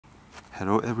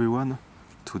Hello everyone,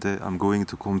 today I'm going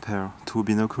to compare two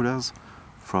binoculars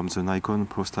from the Nikon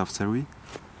Prostaff series.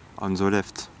 On the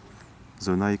left,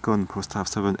 the Nikon Prostaff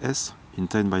 7S in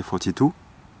 10x42,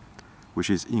 which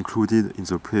is included in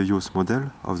the previous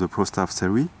model of the Prostaff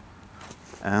series,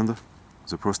 and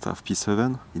the Prostaff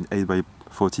P7 in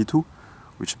 8x42,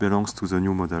 which belongs to the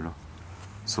new model.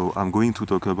 So I'm going to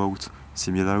talk about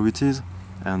similarities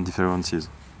and differences.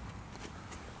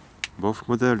 Both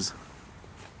models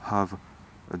have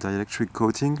a dielectric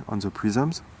coating on the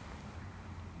prisms.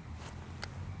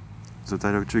 The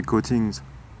dielectric coatings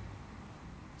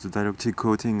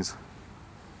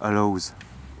allows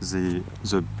the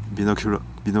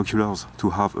binoculars to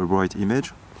have a bright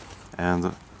image,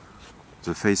 and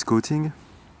the face coating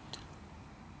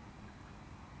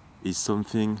is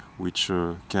something which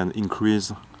can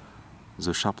increase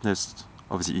the sharpness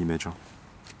of the image.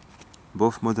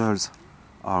 Both models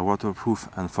are waterproof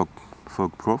and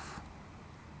fog-proof.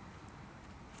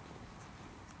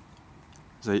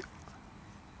 They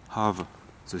have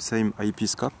the same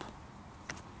eyepiece cap.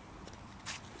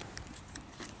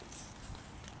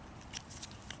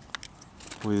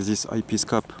 With this eyepiece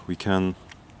cap we can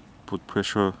put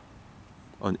pressure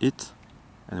on it,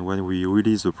 and when we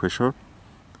release the pressure,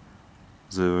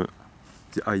 the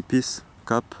eyepiece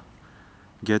cap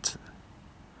gets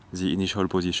the initial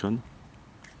position,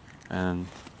 and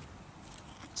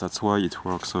that's why it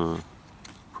works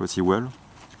pretty well.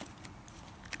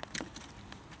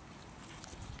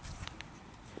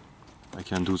 I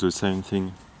can do the same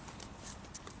thing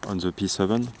on the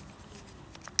P7.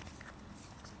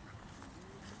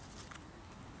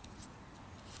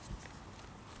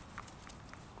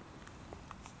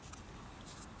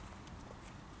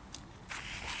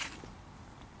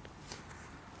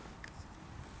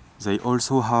 They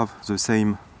also have the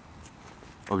same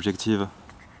objective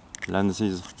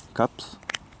lenses caps,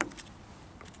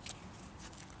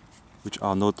 which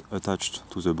are not attached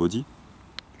to the body.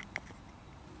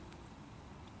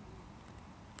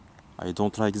 I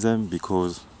don't like them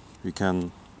because you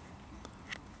can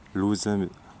lose them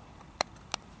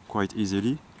quite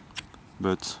easily,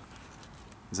 but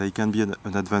they can be an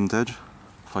advantage,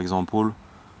 for example,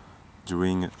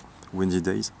 during windy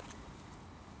days.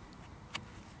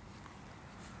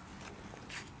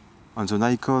 On the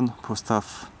Nikon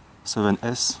Prostaff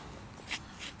 7S,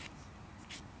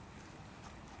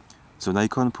 the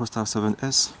Nikon Prostaff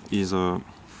 7S is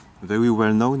very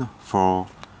well known for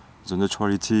the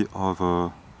neutrality of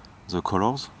the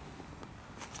colors,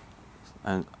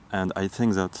 and I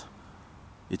think that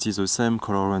it is the same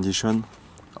color rendition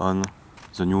on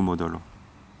the new model.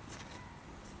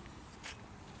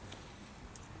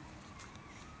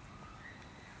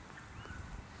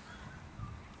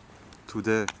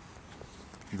 Today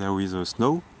there is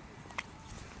snow,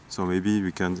 so maybe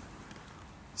we can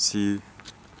see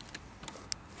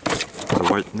the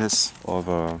whiteness of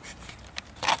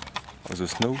the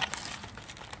snow.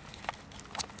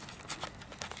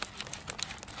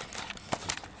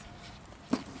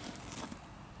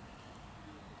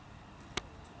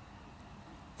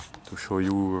 To show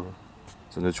you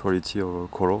the neutrality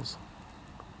of colors.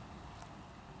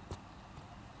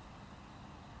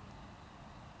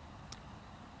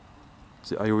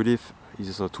 The eye relief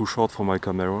is too short for my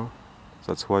camera,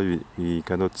 that's why we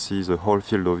cannot see the whole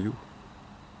field of view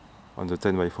on the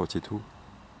 10x42.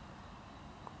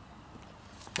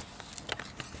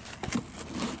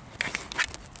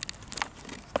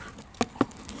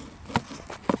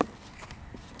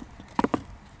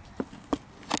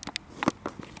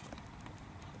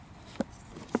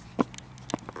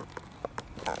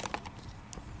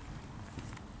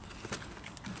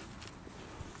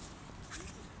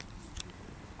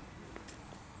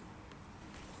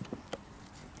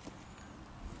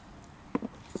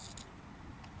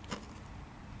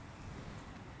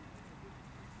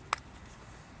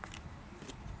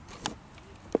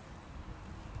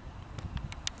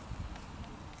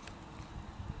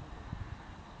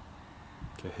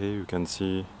 Okay, here you can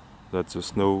see that the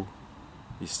snow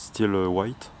is still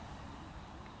white.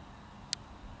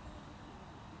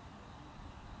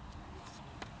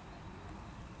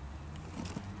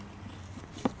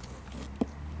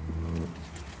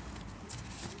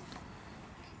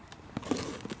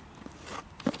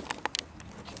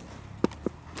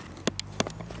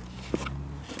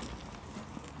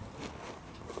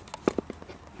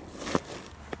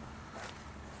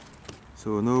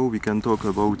 So now we can talk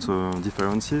about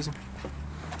differences.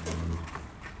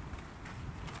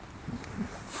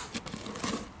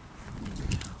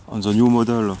 On the new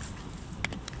model,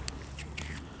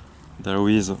 there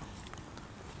is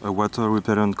a water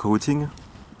repellent coating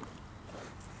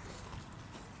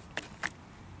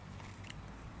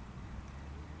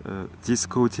This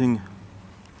coating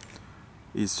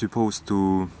is supposed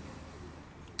to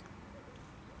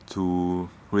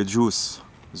reduce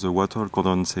the water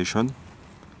condensation,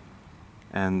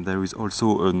 and there is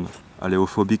also an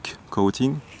aleophobic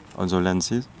coating on the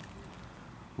lenses,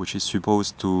 which is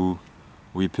supposed to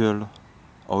repel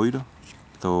oil.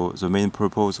 So the main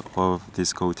purpose of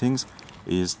these coatings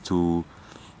is to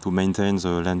maintain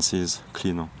the lenses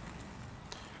clean.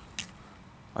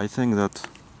 I think that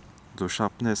the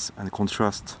sharpness and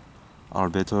contrast are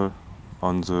better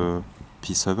on the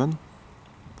P7,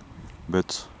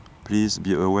 but please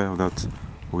be aware that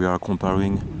we are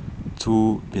comparing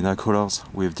two binoculars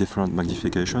with different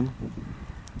magnification.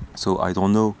 So I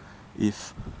don't know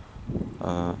if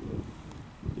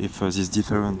this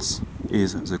difference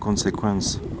is the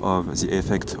consequence of the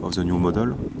effect of the new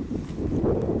model,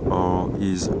 or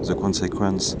is the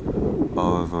consequence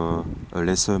of a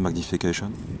lesser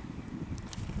magnification.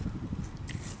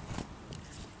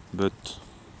 But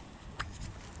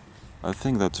I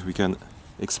think that we can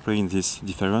explain this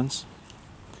difference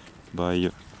by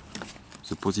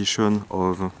the position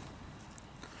of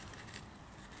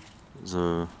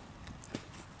the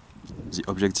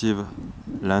objective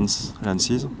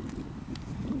lenses.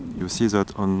 You see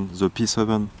that on the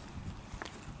P7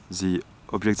 the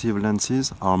objective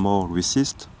lenses are more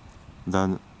recessed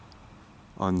than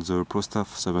on the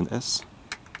Prostaff 7S,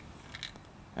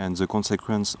 and the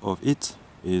consequence of it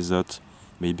is that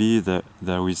maybe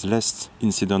there is less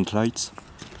incident light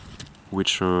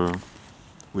which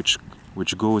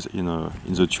goes in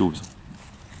the tubes.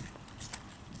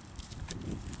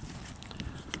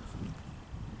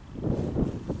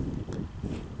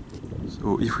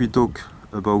 So if we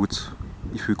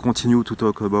continue to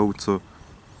talk about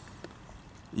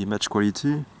image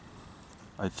quality,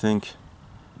 I think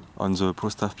on the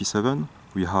Prostaff P7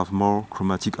 we have more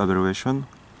chromatic aberration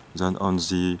than on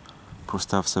the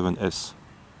Prostaff 7S.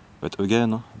 But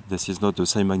again, this is not the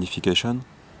same magnification,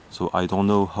 so I don't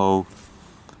know how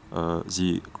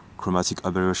the chromatic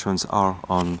aberrations are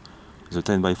on the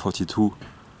 10x42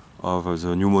 of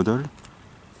the new model,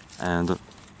 and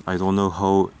I don't know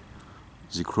how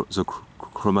the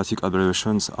chromatic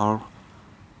aberrations are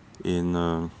in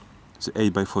the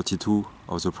 8x42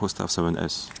 of the Prostaff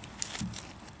 7S.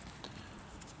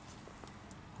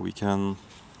 We can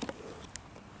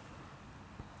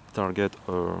target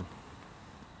a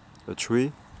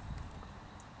tree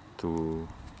to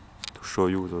show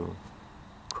you the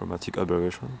chromatic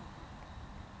aberration.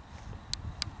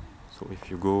 So if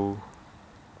you go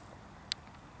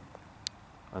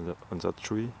on that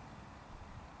tree,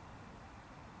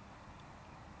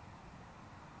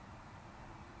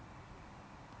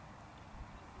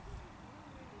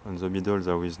 in the middle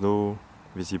there is no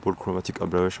visible chromatic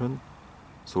aberration.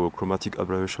 So chromatic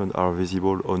aberrations are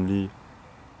visible only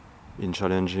in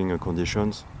challenging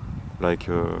conditions, like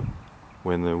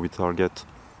when we target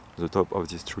the top of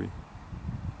this tree.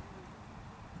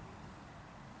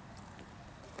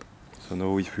 So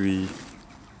now if we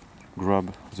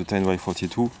grab the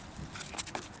 10x42,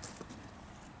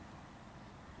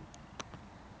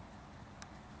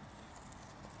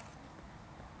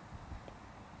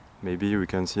 maybe we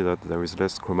can see that there is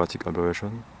less chromatic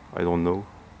aberration. I don't know.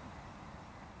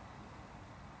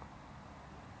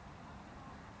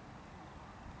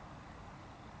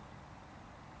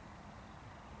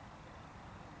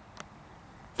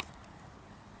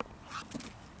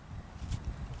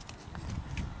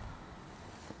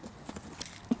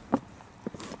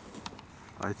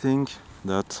 I think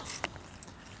that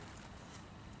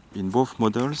in both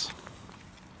models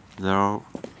there are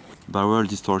barrel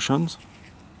distortions,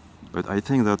 but I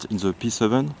think that in the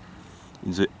P7,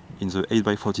 in the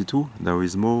 8x42, there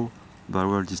is more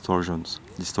barrel distortions.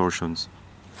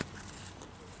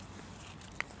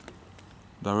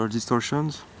 Barrel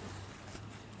distortions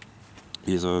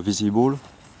is visible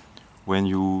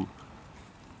when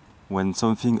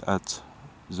something at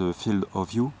the field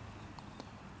of view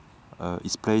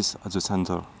is placed at the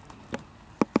center.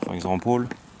 For example,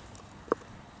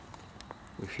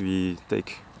 if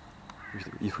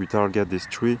we target this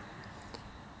tree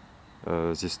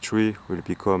will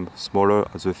become smaller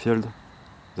at the field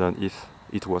than if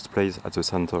it was placed at the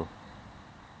center.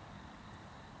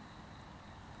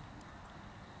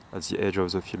 At the edge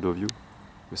of the field of view,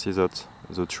 you see that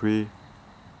the tree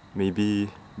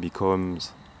maybe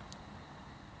becomes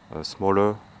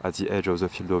smaller at the edge of the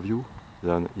field of view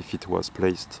than if it was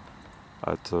placed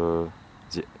at the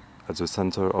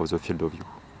center of the field of view.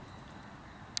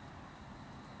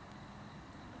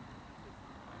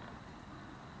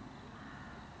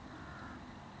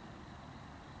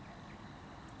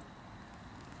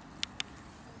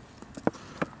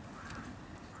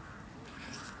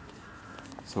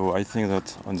 So I think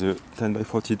that on the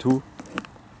 10x42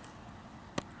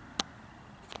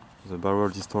 the barrel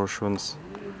distortions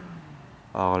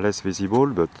are less visible,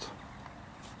 but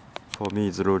for me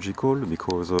it's logical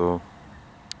because the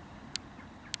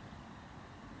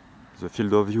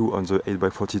field of view on the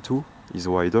 8x42 is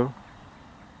wider.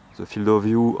 The field of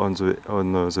view on the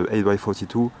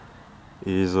 8x42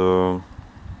 is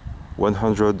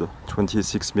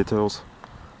 126 meters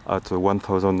at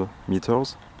 1000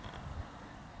 meters,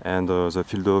 and the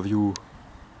field of view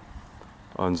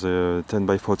on the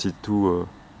 10x42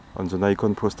 on the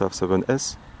Nikon Prostaff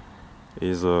 7S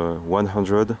is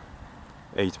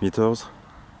 108 meters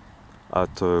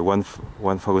at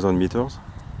 1000 meters.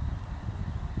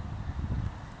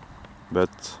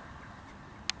 But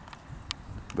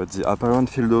the apparent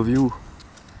field of view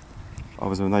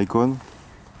of the Nikon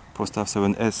Prostaff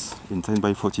 7S in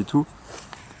 10x42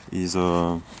 is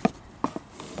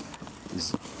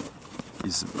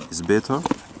better.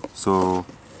 So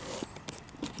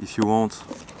if you want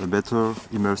a better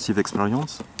immersive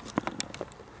experience,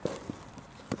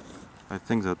 I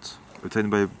think that a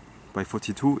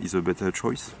 10x42 is a better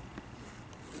choice,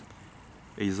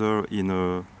 either in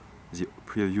the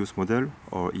previous model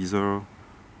or either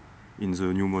in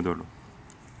the new model.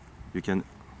 You can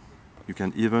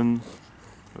even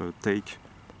take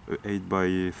a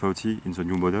 8x30 in the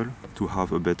new model to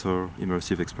have a better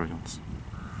immersive experience.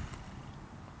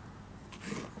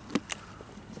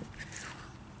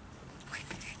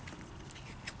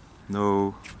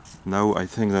 Now I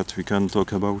think that we can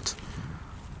talk about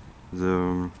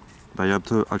the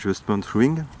diopter adjustment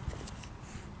ring.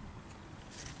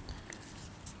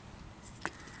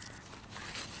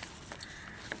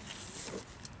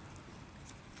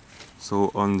 So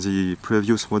on the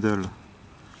previous model,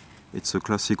 it's a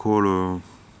classical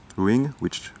ring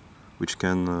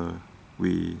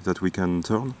that we can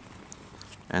turn,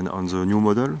 and on the new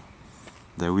model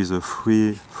there is a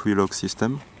free lock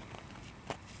system.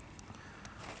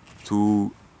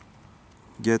 To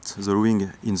get the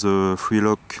ring in the free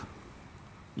lock,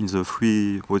 in the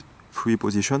free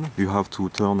position, you have to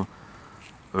turn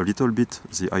a little bit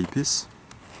the eyepiece,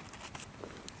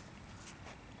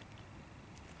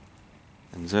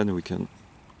 and then we can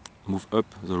move up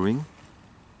the ring.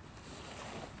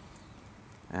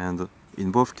 And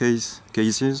in both cases,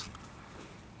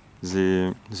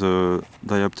 the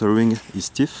diopter ring is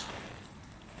stiff.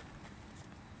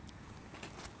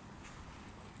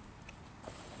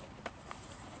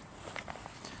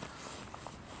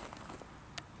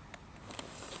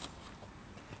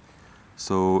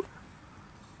 So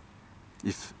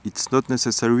if it's not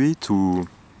necessary to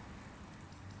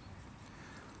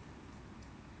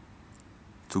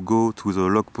go to the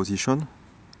lock position,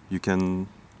 you can,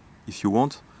 if you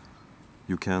want,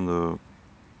 you can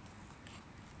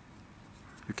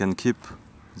keep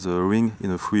the ring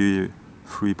in a free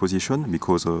position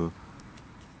because the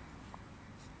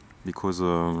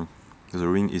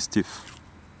ring is stiff.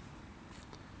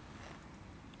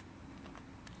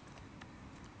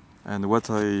 And what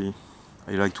I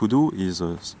like to do is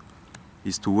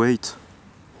to wait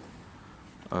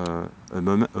a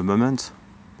moment,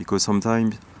 because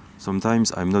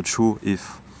sometimes I'm not sure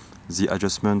if the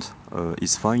adjustment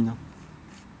is fine.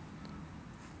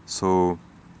 So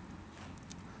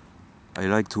I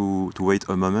like to wait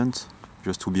a moment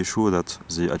just to be sure that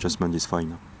the adjustment is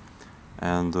fine.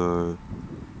 And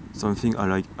something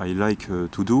I like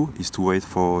to do is to wait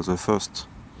for the first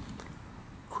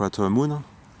quarter moon,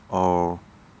 or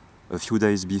a few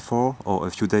days before or a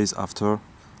few days after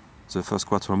the first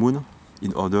quarter moon,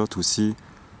 in order to see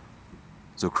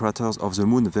the craters of the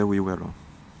moon very well.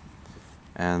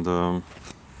 And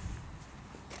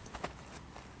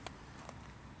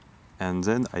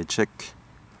then I check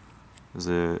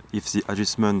if the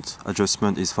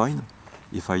adjustment is fine.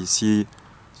 If I see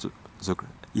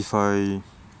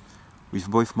with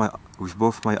both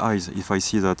my eyes, if I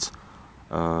see that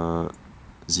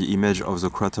the image of the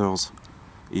craters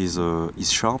is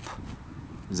sharp,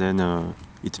 then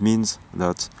it means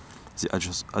that the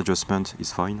adjustment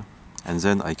is fine, and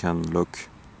then I can lock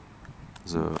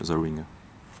the ring.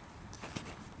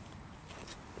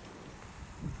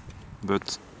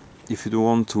 But if you don't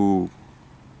want to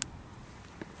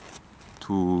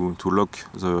lock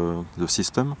the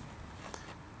system,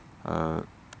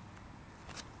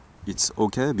 it's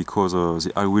okay, because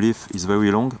the eye relief is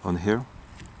very long on here,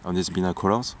 on these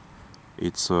binoculars.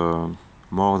 It's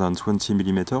more than 20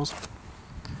 millimeters,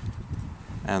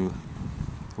 and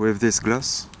with this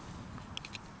glass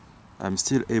I'm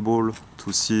still able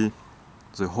to see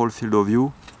the whole field of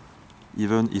view,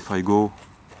 even if I go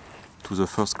to the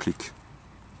first click.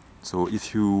 So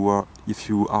if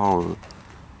you are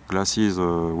glasses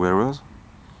wearers,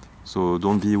 so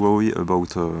don't be worried about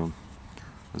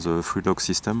the free lock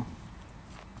system.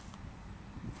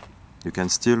 You can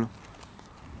still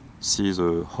see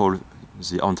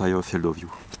the entire field of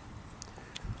view.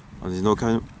 On the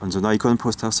Nikon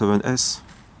Prostaff 7S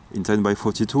in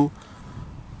 10x42,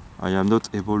 I am not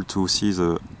able to see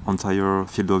the entire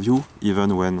field of view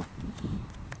even when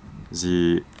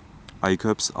the eye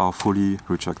cups are fully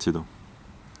retracted.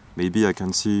 Maybe I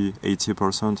can see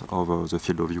 80% of the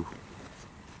field of view.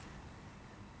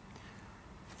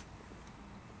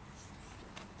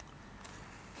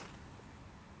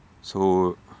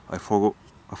 So I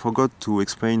forgot to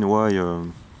explain why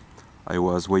I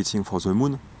was waiting for the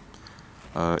moon.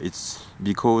 It's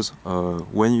because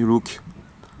when you look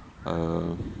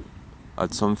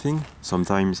at something,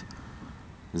 sometimes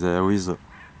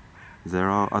there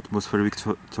are atmospheric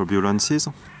turbulences,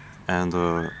 and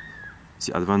the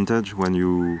advantage when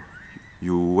you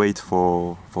wait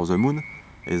for the moon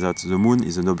is that the moon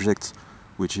is an object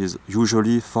which is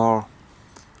usually far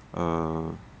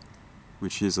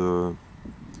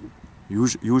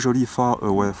usually far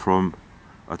away from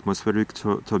atmospheric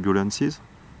turbulences,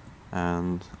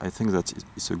 and I think that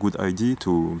it's a good idea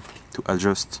to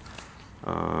adjust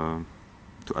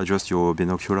your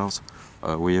binoculars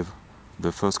with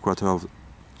the first quarter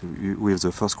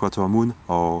moon,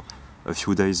 or a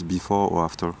few days before or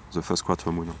after the first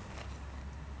quarter moon.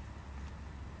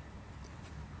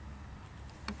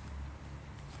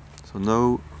 So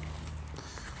now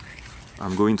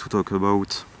I'm going to talk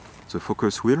about the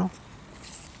focus wheel.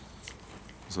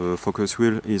 The focus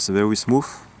wheel is very smooth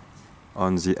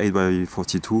on the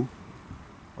 8x42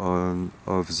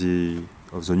 of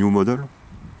the new model,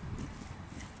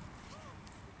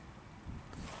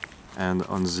 and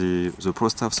on the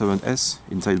Prostaff 7S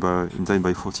in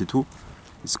 10x42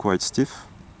 it's quite stiff.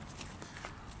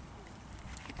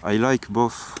 I like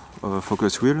both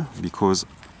focus wheel because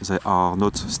they are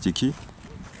not sticky,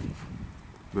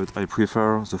 but I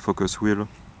prefer the focus wheel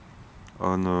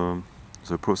on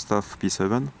the Prostaff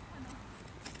P7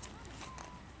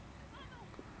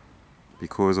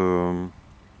 because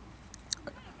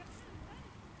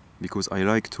I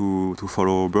like to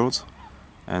follow birds,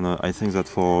 and I think that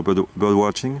for bird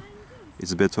watching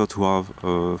it's better to have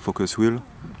a focus wheel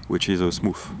which is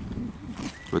smooth.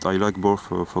 But I like both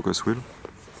focus wheel.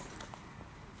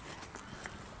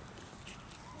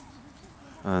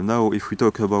 Now if we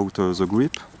talk about the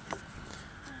grip,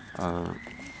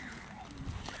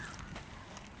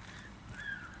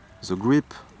 the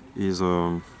grip is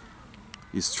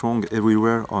strong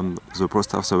everywhere on the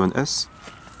Prostaff 7S,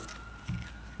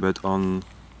 but on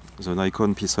the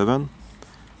Nikon P7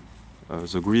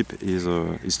 the grip is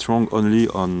strong only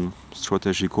on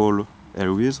strategical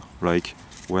areas, like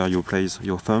where you place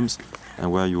your thumbs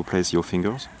and where you place your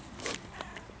fingers.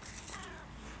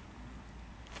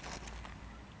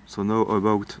 So now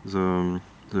about the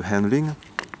handling.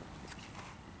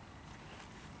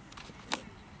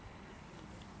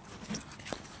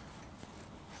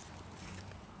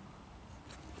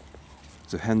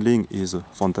 The handling is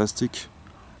fantastic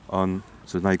on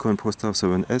the Nikon Prostaff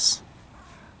 7S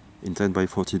in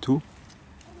 10x42,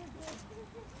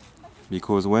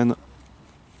 because when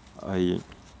I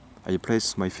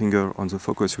place my finger on the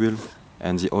focus wheel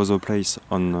and the other place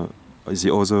on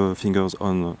the other fingers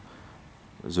on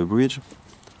the bridge,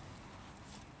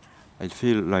 I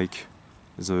feel like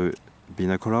these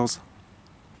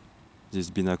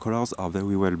binoculars are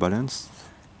very well balanced,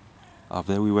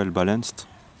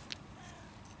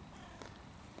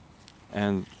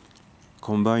 and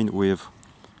combined with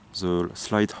the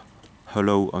slight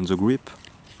hollow on the grip,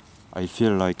 I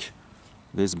feel like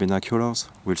these binoculars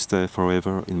will stay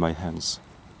forever in my hands.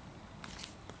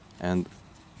 And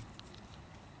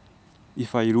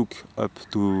if I look,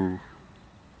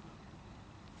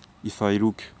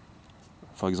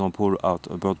 for example, at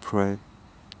a bird prey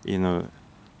in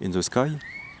the sky,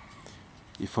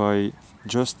 if I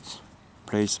just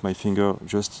place my finger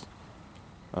just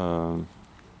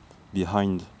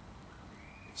behind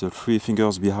the 3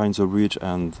 fingers behind the bridge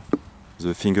and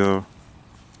the finger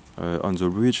on the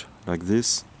bridge like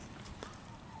this,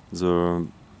 the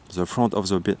front of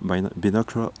the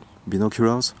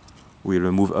binoculars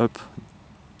will move up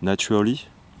naturally,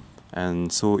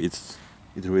 and so it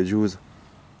reduces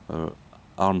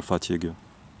arm fatigue.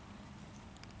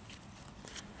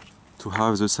 To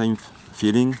have the same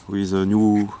feeling with the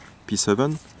new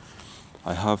P7,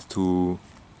 I have to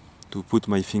put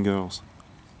my fingers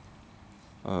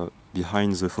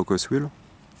behind the focus wheel.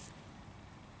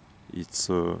 It's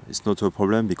not a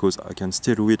problem because I can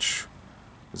still reach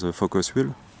the focus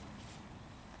wheel,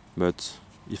 But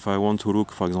if I want to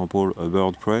look, for example, a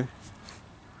bird prey,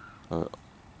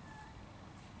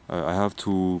 I have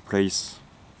to place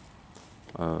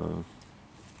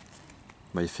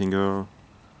my finger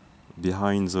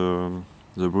behind the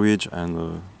bridge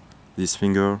and this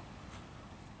finger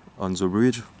on the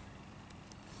bridge.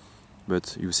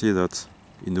 But you see that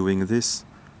in doing this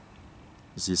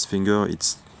finger,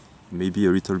 it's maybe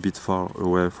a little bit far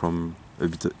away from a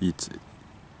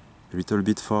little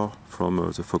bit far from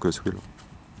the focus wheel.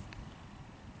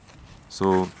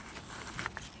 So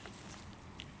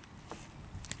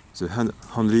the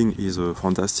handling is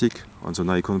fantastic on the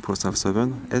Nikon Prostaff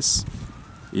 7S,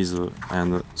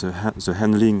 and the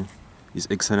handling is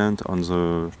excellent on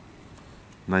the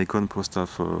Nikon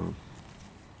Prostaff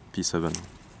P7.